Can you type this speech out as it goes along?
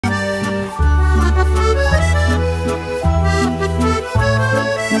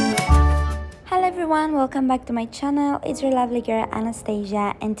everyone, welcome back to my channel. It's your lovely girl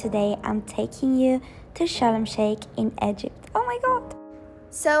Anastasia, and today I'm taking you to Sharm el-Sheikh in Egypt. Oh my god!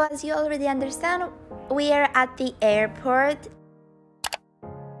 So as you already understand, we are at the airport.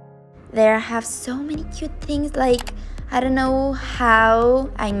 There have so many cute things, like I don't know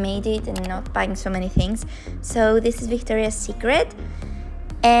how I made it and not buying so many things. So this is Victoria's Secret,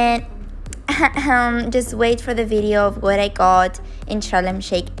 and just wait for the video of what I got in Sharm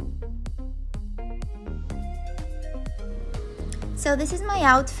el-Sheikh. So this is my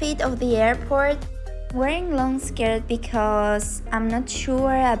outfit of the airport. Wearing long skirt because I'm not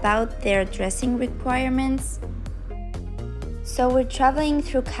sure about their dressing requirements. So we're traveling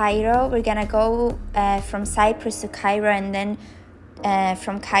through Cairo. We're gonna go from Cyprus to Cairo and then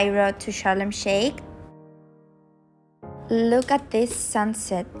from Cairo to Sharm el-Sheikh. Look at this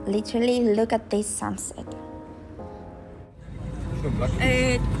sunset. Literally, look at this sunset.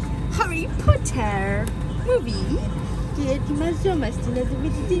 Harry Potter movie.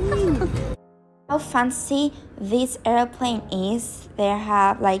 How fancy this airplane is. They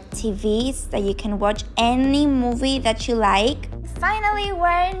have like TVs that you can watch any movie that you like. Finally,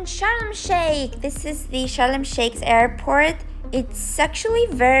 we're in Sharm el-Sheikh. This is the Sharm el-Sheikh's airport. It's actually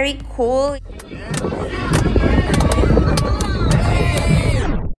very cool.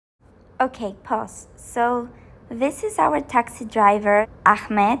 Okay, pause. So this is our taxi driver,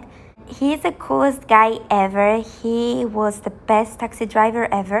 Ahmed. He is the coolest guy ever. He was the best taxi driver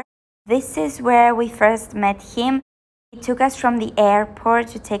ever. This is where we first met him. He took us from the airport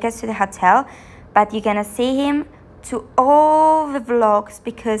to take us to the hotel, but you're gonna see him to all the vlogs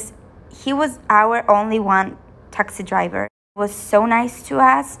because he was our only one taxi driver. He was so nice to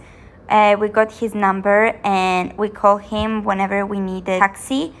us. We got his number and we call him whenever we need a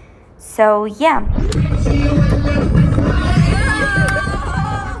taxi. So yeah.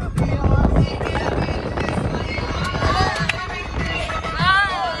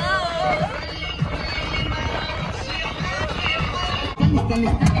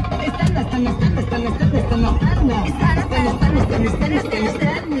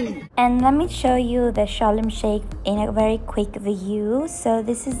 And let me show you the Sharm el-Sheikh in a very quick view. So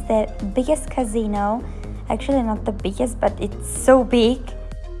this is the biggest casino. Actually not the biggest, but it's so big.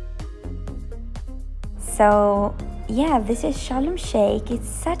 So yeah, this is Sharm el-Sheikh. It's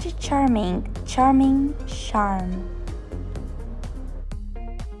such a charming charm.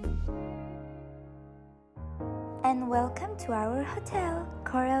 And welcome to our hotel,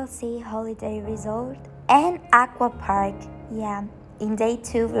 Coral Sea Holiday Resort and Aqua Park. Yeah, in day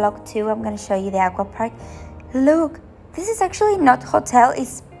 2, vlog 2, I'm gonna show you the Aqua Park. Look, this is actually not hotel,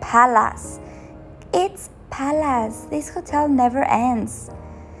 it's palace. It's palace. This hotel never ends.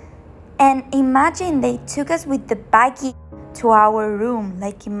 And imagine they took us with the buggy to our room.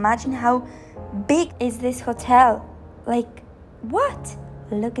 Like, imagine how big is this hotel. Like, what?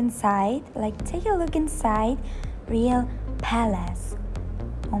 Look inside. Like, take a look inside. Real palace.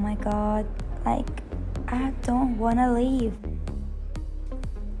 Oh my god. Like, I don't want to leave.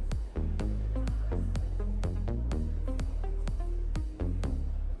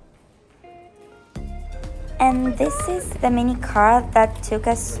 And this is the mini car that took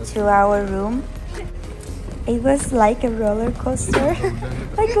us to our room. It was like a roller coaster,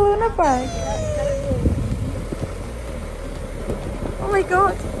 like Luna Park. Oh my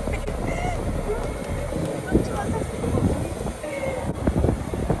god.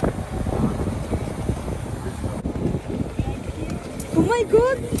 Oh my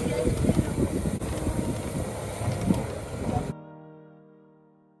god.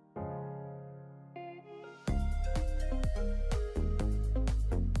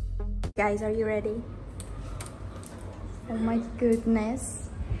 Guys, are you ready? Oh my goodness.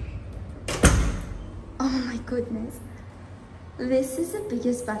 Oh my goodness. This is the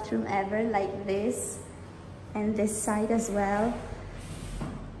biggest bathroom ever, like this. And this side as well.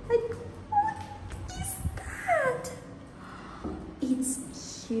 Like, what is that? It's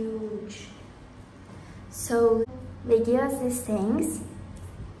huge. So, they give us these things.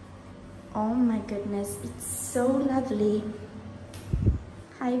 Oh my goodness, it's so lovely.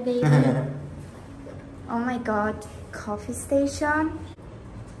 Hi baby. Oh my god, coffee station.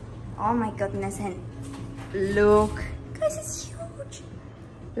 Oh my goodness, and look. Guys, it's huge.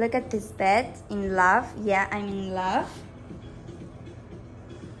 Look at this bed, in love. Yeah, I'm in love.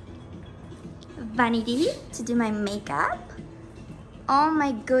 Vanity to do my makeup. Oh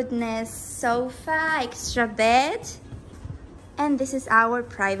my goodness, sofa, extra bed. And this is our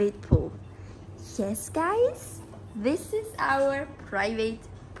private pool. Yes guys, this is our private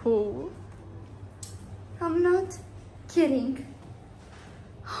pool. I'm not kidding.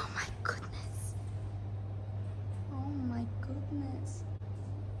 Oh my goodness.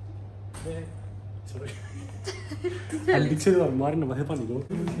 Tell it.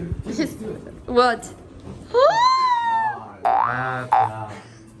 What?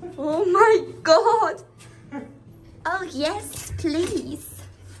 Oh my god! Oh yes, please.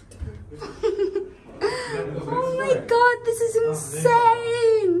 Oh my god, this is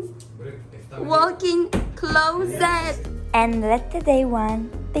insane! Walk-in closet! And let the day one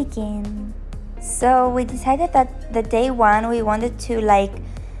begin. So we decided that the day one we wanted to like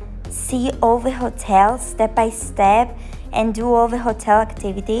see all the hotels step by step and do all the hotel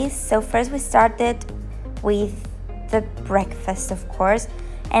activities. So first we started with the breakfast, of course,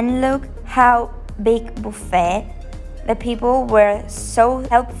 and look how big buffet. The people were so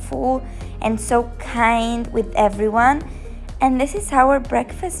helpful and so kind with everyone. And this is our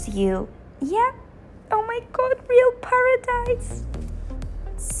breakfast view. Yeah, oh my god, real paradise.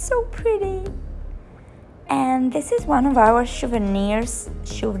 So pretty. And this is one of our souvenirs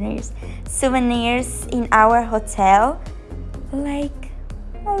in our hotel. Like,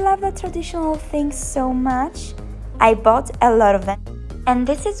 I love the traditional things so much. I bought a lot of them. And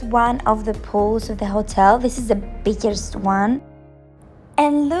this is one of the pools of the hotel. This is the biggest one.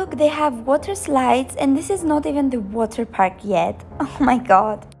 And look, they have water slides, and this is not even the water park yet. Oh my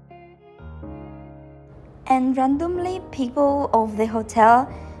god. And randomly, people of the hotel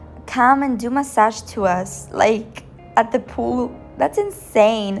come and do massage to us, like at the pool. That's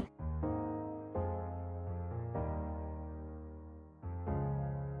insane.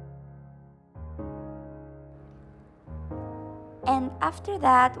 And after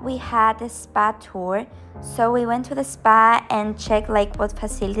that, we had a spa tour. So we went to the spa and checked like what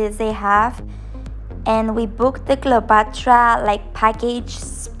facilities they have. And we booked the Cleopatra like package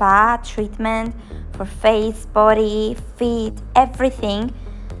spa treatment for face, body, feet, everything.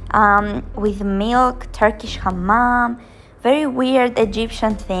 With milk, Turkish hammam, very weird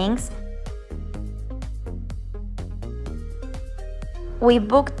Egyptian things. We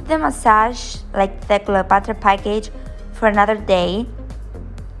booked the massage, like the Cleopatra package, for another day.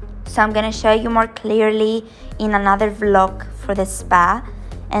 So I'm gonna show you more clearly in another vlog for the spa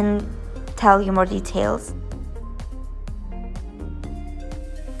and tell you more details.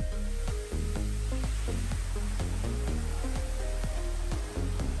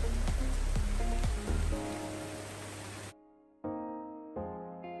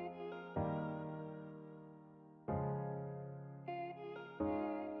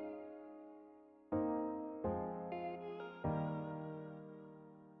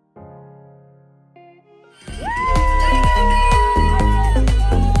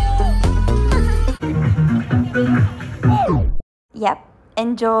 Yep,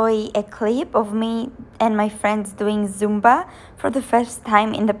 enjoy a clip of me and my friends doing Zumba for the first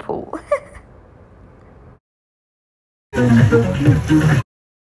time in the pool.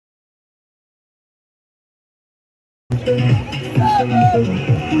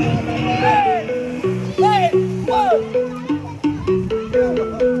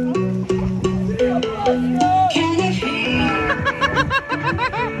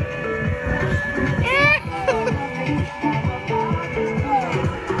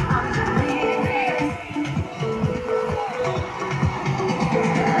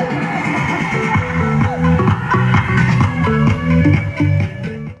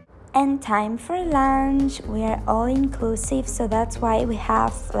 And time for lunch. We are all inclusive, so that's why we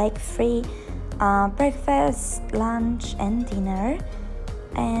have like free breakfast, lunch and dinner,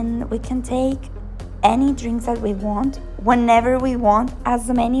 and we can take any drinks that we want whenever we want, as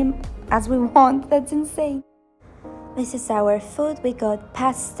many as we want. That's insane. This is our food. We got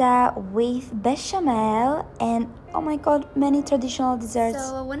pasta with bechamel and oh my god, many traditional desserts.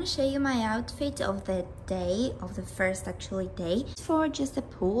 So I want to show you my outfit of the day, of the first actually day, for just the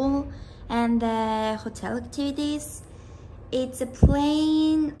pool and the hotel activities. It's a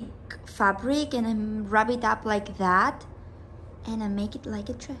plain fabric and I wrap it up like that and I make it like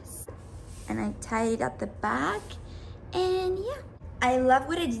a dress and I tie it at the back. And yeah, I love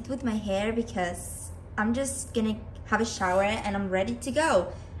what I did with my hair because I'm just gonna have a shower and I'm ready to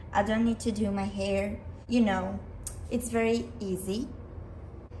go. I don't need to do my hair, you know, it's very easy.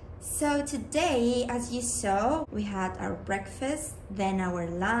 So today, as you saw, we had our breakfast, then our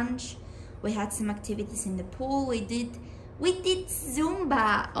lunch. We had some activities in the pool. We did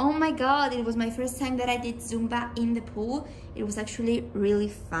Zumba. Oh my god, it was my first time that I did Zumba in the pool. It was actually really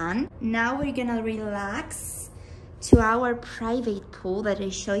fun. Now we're gonna relax to our private pool that I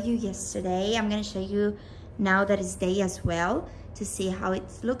showed you yesterday. I'm gonna show you now that it's day as well to see how it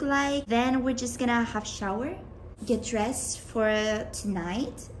look like. Then we're just gonna have shower, get dressed for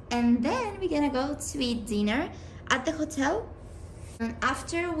tonight, and then we're gonna go to eat dinner at the hotel.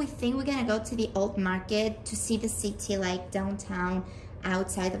 After, we think we're gonna go to the old market to see the city, like downtown,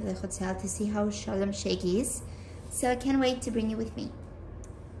 outside of the hotel, to see how 𝐤𝐸𝐤𝐥 is. So I can't wait to bring you with me.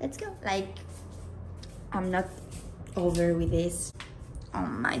 Let's go. Like, I'm not over with this. Oh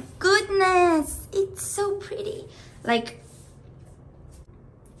my goodness, it's so pretty. Like,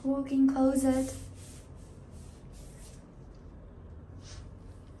 walk-in closet.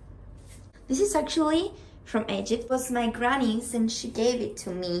 This is actually from Egypt. It was my granny's and she gave it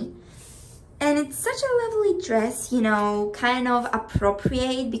to me. And it's such a lovely dress, you know, kind of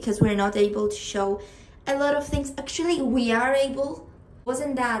appropriate because we're not able to show a lot of things. Actually, we are able. It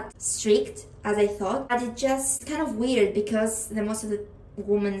wasn't that strict as I thought, but it's just kind of weird because the most of the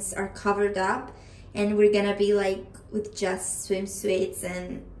women are covered up and we're gonna be like with just swimsuits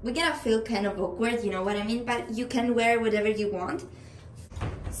and we're gonna feel kind of awkward, you know what I mean? But you can wear whatever you want.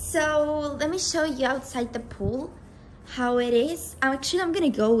 So let me show you outside the pool how it is. I'm gonna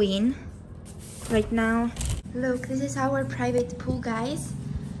go in right now. Look, this is our private pool, guys.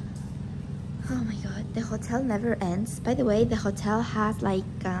 Oh my god, the hotel never ends. By the way, the hotel has like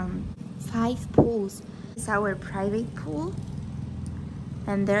 5 pools. This is our private pool.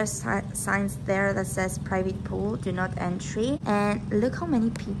 And there are signs there that says private pool, do not entry. And look how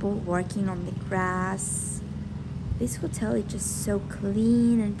many people working on the grass. This hotel is just so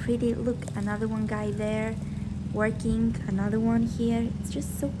clean and pretty. Look, another one guy there working, another one here. It's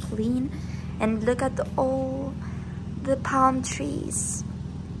just so clean. And look at all the palm trees.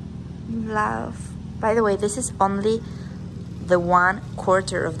 Love. By the way, this is only the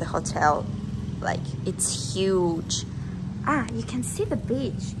 1/4 of the hotel. Like, it's huge. Ah, you can see the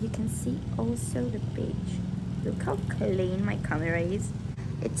beach. You can see also the beach. Look how clean my camera is.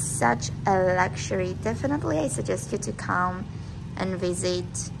 It's such a luxury. Definitely, I suggest you to come and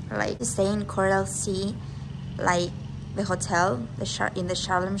visit, like, to stay in Coral Sea, like the hotel, in the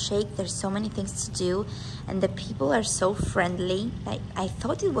𝐤𝐸𝐤𝐥. There's so many things to do, and the people are so friendly. Like, I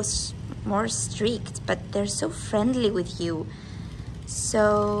thought it was more strict, but they're so friendly with you.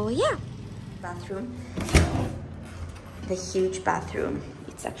 So yeah, bathroom. The huge bathroom.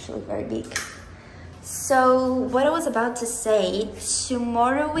 It's actually very big. So what I was about to say,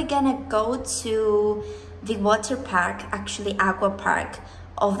 tomorrow we're gonna go to the water park, actually aqua park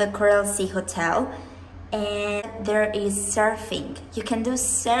of the Coral Sea Hotel, and there is surfing. You can do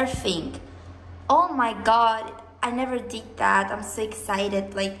surfing. Oh my god, I never did that. I'm so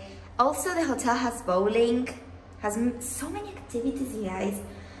excited. Like, also the hotel has bowling, has so many activities, you guys.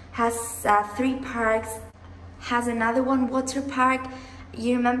 Has 3 parks, has another one water park.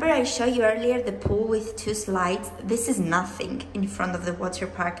 You remember I showed you earlier the pool with 2 slides? This is nothing in front of the water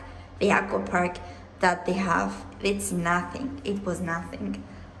park, the aqua park that they have. It's nothing. It was nothing.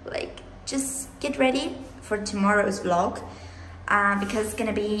 Like, just get ready for tomorrow's vlog because it's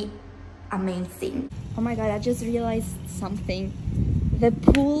gonna be amazing. Oh my god, I just realized something. The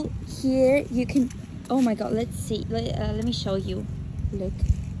pool here, you can, oh my god, let's see. Let me show you. Look,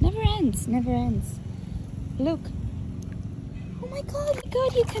 never ends, never ends. Look. Oh my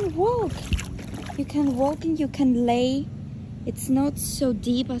god, you can walk. You can walk and you can lay. It's not so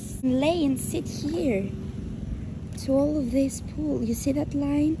deep as lay and sit here. To all of this pool, you see that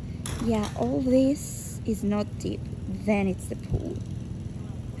line? Yeah, all this is not deep. Then it's the pool.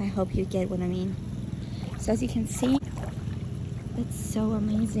 I hope you get what I mean. So as you can see, it's so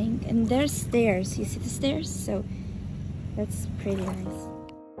amazing. And there's stairs. You see the stairs? So that's pretty nice.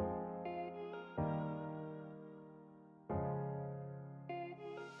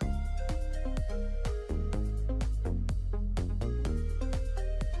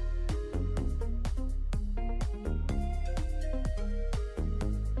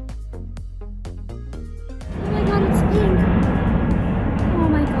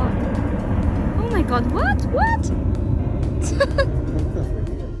 God, what?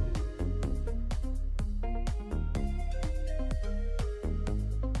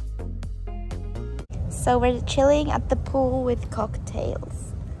 So we're chilling at the pool with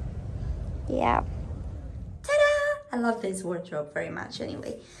cocktails. Yeah. Ta-da! I love this wardrobe very much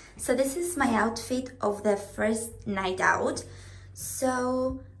anyway. So this is my outfit of the first night out.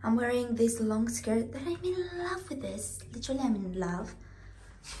 So I'm wearing this long skirt that I'm in love with this. Literally, I'm in love.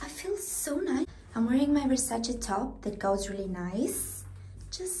 I feel so nice. I'm wearing my Versace top that goes really nice.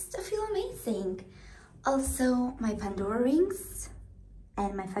 Just, I feel amazing. Also, my Pandora rings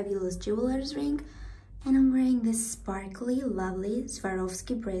and my fabulous jeweler's ring. And I'm wearing this sparkly, lovely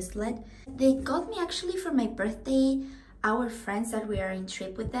Swarovski bracelet. They got me actually for my birthday. Our friends that we are in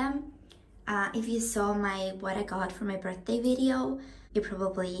trip with them. If you saw my what I got for my birthday video, you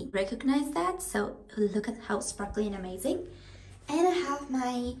probably recognize that. So look at how sparkly and amazing. And I have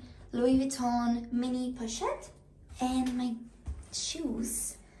my Louis Vuitton mini pochette and my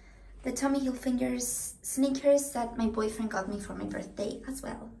shoes, the Tommy Hilfiger sneakers that my boyfriend got me for my birthday as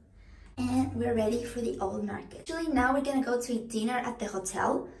well. And we're ready for the old market. Actually, now we're gonna go to eat dinner at the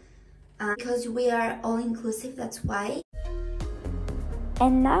hotel because we are all inclusive, that's why.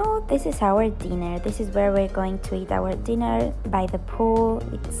 And now this is our dinner. This is where we're going to eat our dinner, by the pool.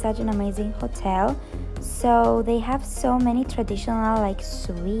 It's such an amazing hotel. So they have so many traditional like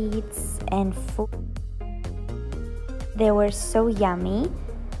sweets and food. They were so yummy.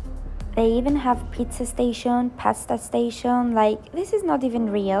 They even have pizza station, pasta station, like this is not even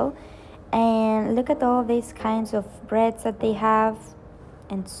real. And look at all these kinds of breads that they have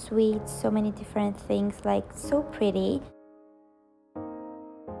and sweets, so many different things, like so pretty.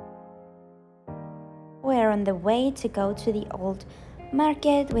 We're on the way to go to the old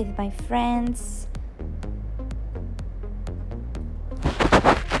market with my friends.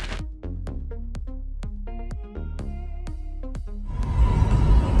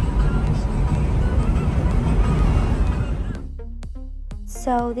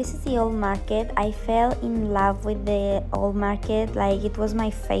 So this is the old market. I fell in love with the old market, like it was my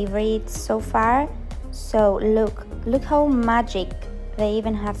favorite so far. So look how magic. They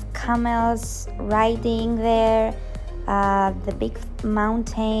even have camels riding there, the big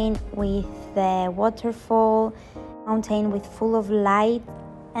mountain with the waterfall, mountain with full of light,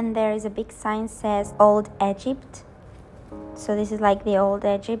 and there is a big sign says Old Egypt. So this is like the old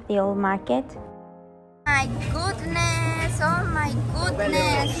Egypt, the old market. My goodness, oh my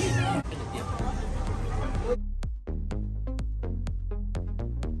goodness.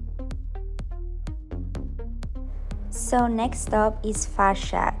 So next stop is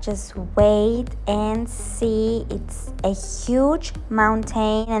Farsha. Just wait and see. It's a huge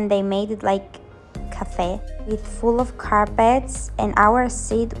mountain and they made it like cafe with full of carpets, and our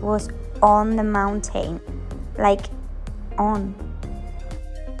seat was on the mountain, like on.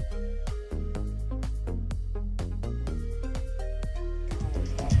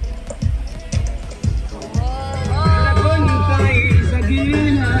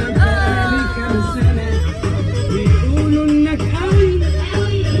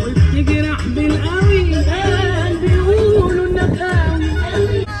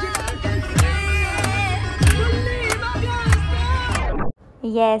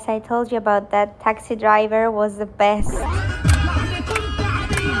 Yes, I told you about that. Taxi driver was the best.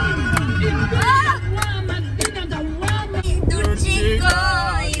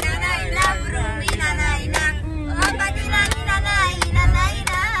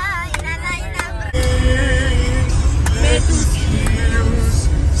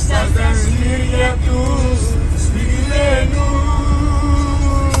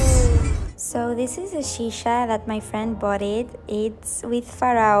 So this is a shisha that my friend bought it. It's with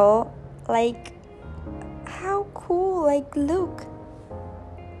Pharaoh. Like, how cool, like look.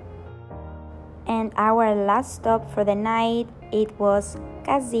 And our last stop for the night, it was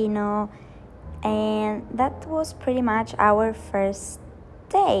casino. And that was pretty much our first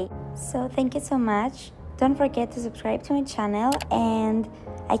day. So thank you so much. Don't forget to subscribe to my channel, and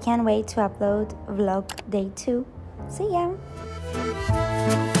I can't wait to upload vlog day 2. See ya!